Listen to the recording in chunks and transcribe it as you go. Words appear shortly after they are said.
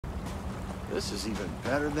This is even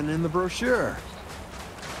better than in the brochure.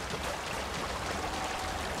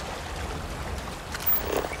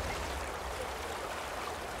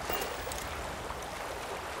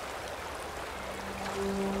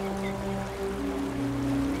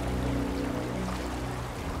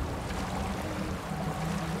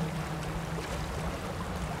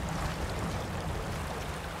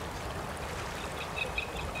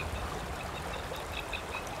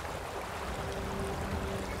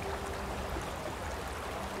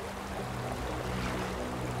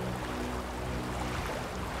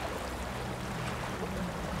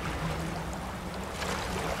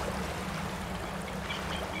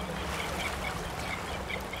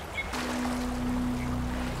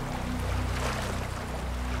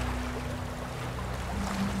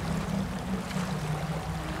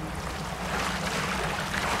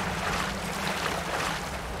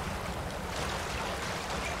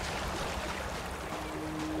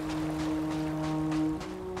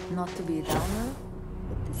 Not to be a downer,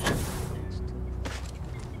 but this is finished.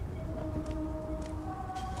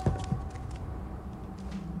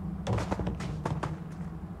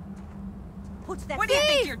 What do you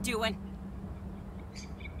think you're doing?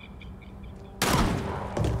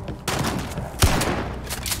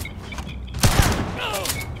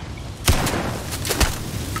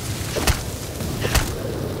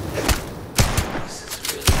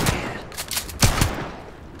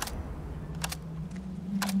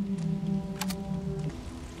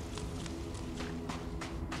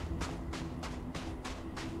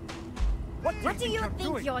 What do you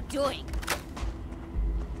think you're doing?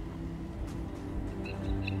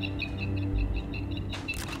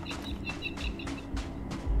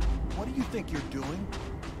 What do you think you're doing?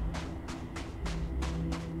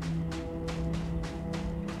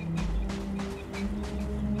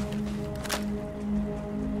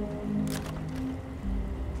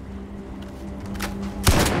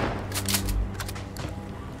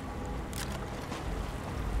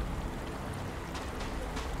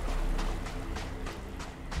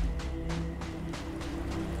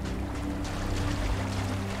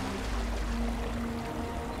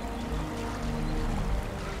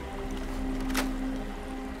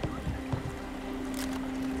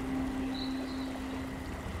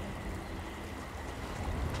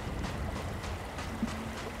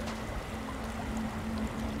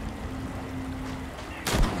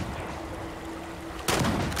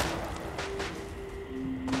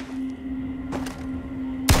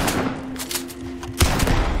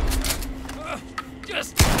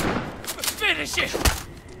 Just finish it!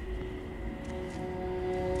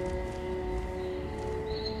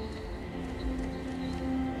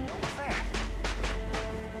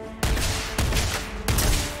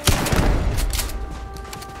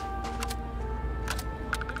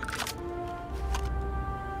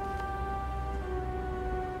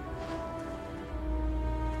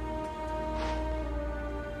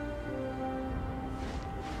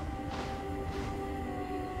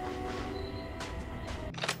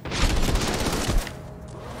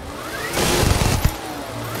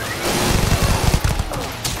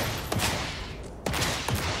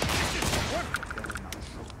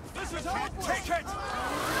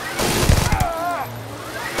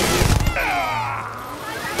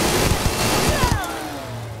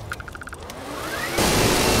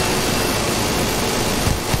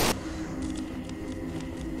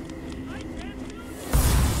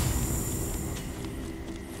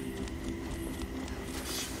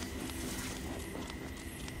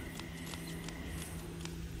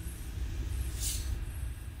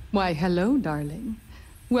 Why, hello, darling.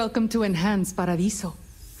 Welcome to Enhanced Paradiso.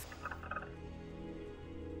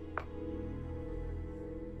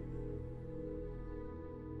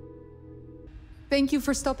 Thank you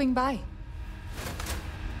for stopping by.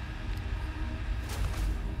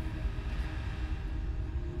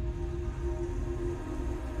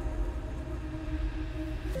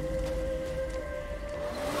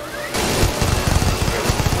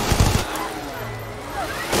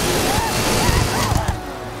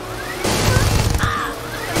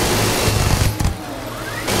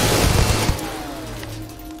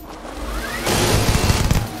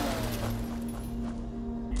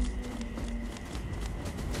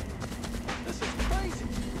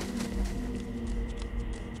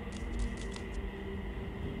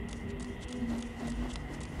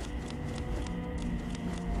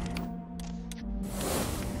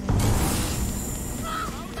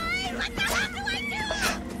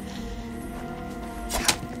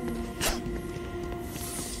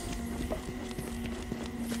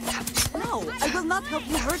 I will not help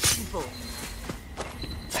you hurt people.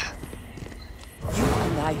 You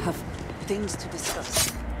and I have things to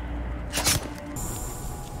discuss.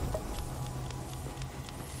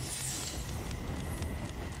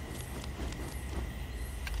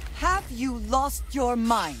 you lost your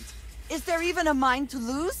mind? Is there even a mind to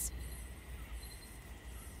lose?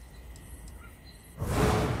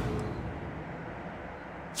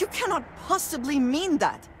 You cannot possibly mean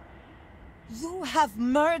that. You have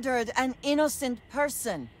murdered an innocent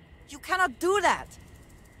person. You cannot do that.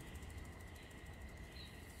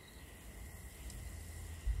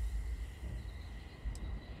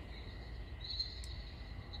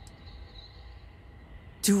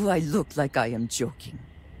 Do I look like I am joking?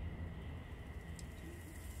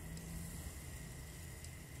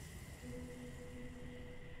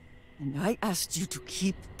 And I asked you to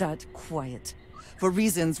keep that quiet, for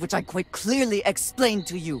reasons which I quite clearly explained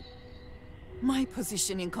to you. My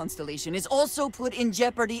position in Constellation is also put in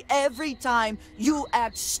jeopardy every time you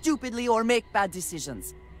act stupidly or make bad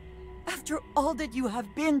decisions. After all that you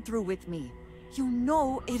have been through with me, you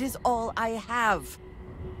know it is all I have.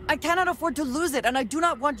 I cannot afford to lose it, and I do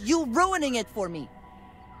not want you ruining it for me.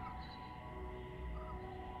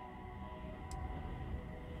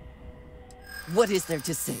 What is there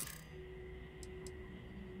to say?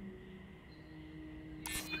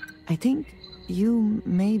 I think you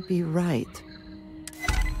may be right.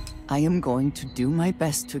 I am going to do my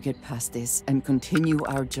best to get past this and continue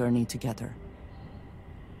our journey together.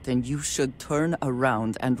 Then you should turn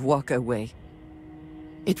around and walk away.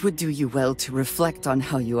 It would do you well to reflect on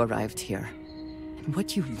how you arrived here, and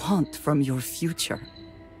what you want from your future.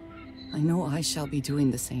 I know I shall be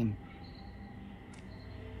doing the same.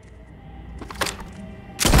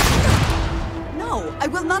 No, I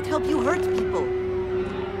will not help you hurt people.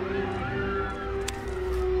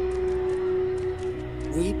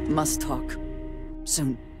 We must talk.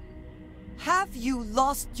 Soon. Have you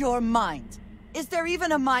lost your mind? Is there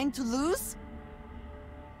even a mind to lose?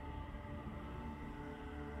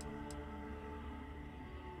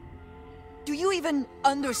 Do you even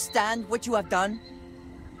understand what you have done?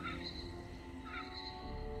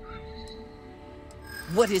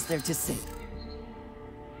 What is there to say?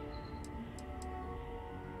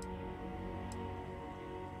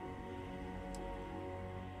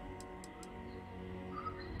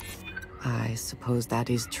 I suppose that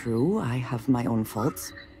is true. I have my own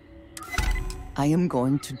faults. I am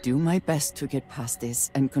going to do my best to get past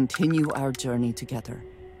this and continue our journey together.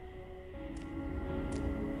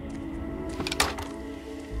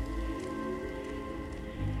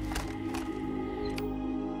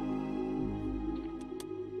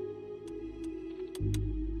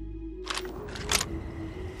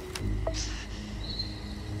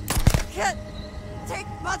 Can't take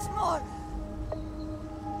much more!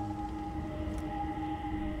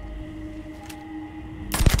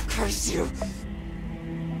 Curse you!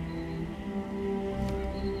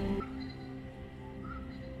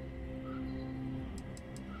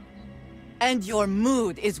 And your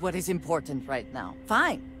mood is what is important right now.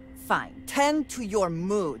 Fine, fine. Tend to your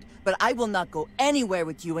mood, but I will not go anywhere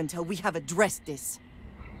with you until we have addressed this.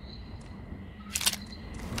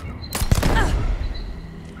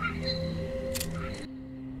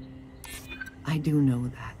 I do know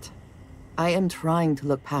that. I am trying to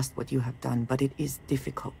look past what you have done, but it is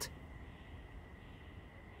difficult.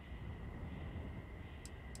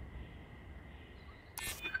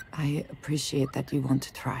 I appreciate that you want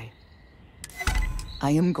to try.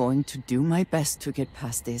 I am going to do my best to get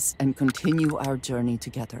past this and continue our journey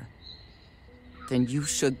together. Then you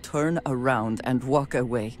should turn around and walk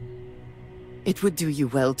away. It would do you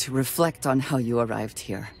well to reflect on how you arrived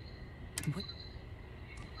here.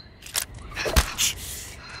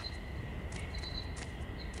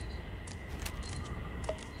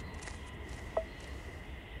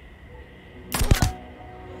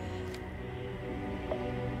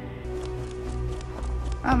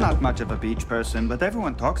 I'm not much of a beach person, but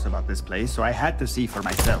everyone talks about this place, so I had to see for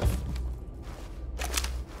myself.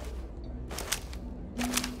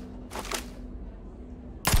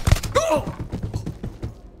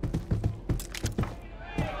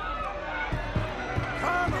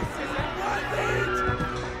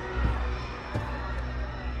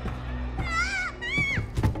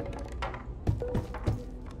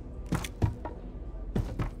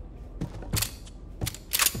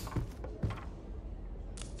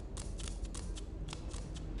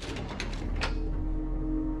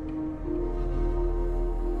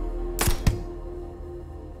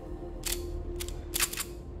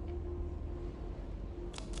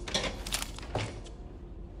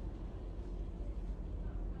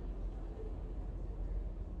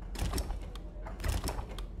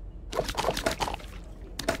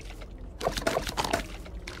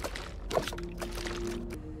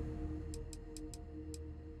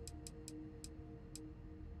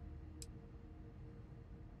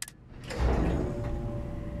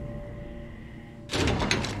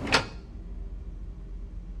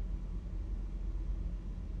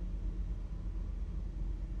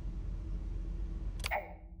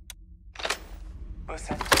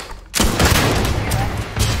 Listen. This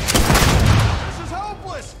is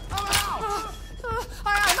hopeless! I'm out!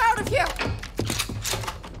 I'm out of here!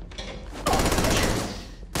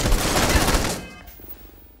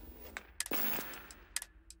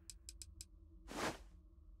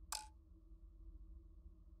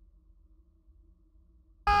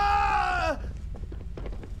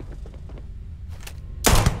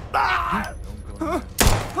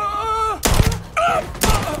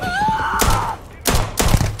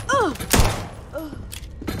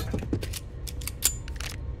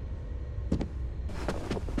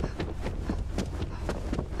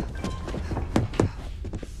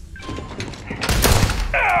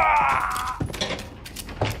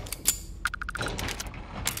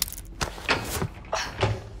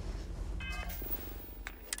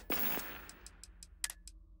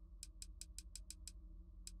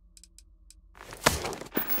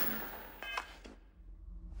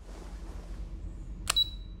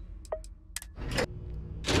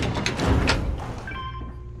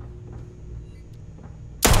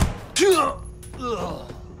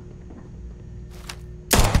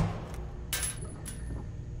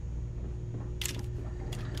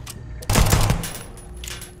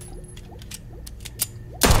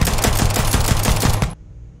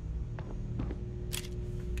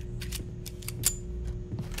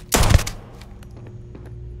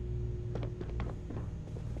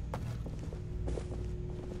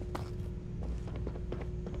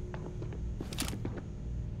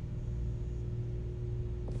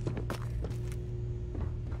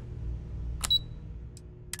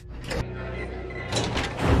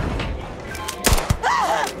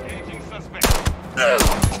 Engaging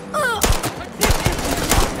suspect.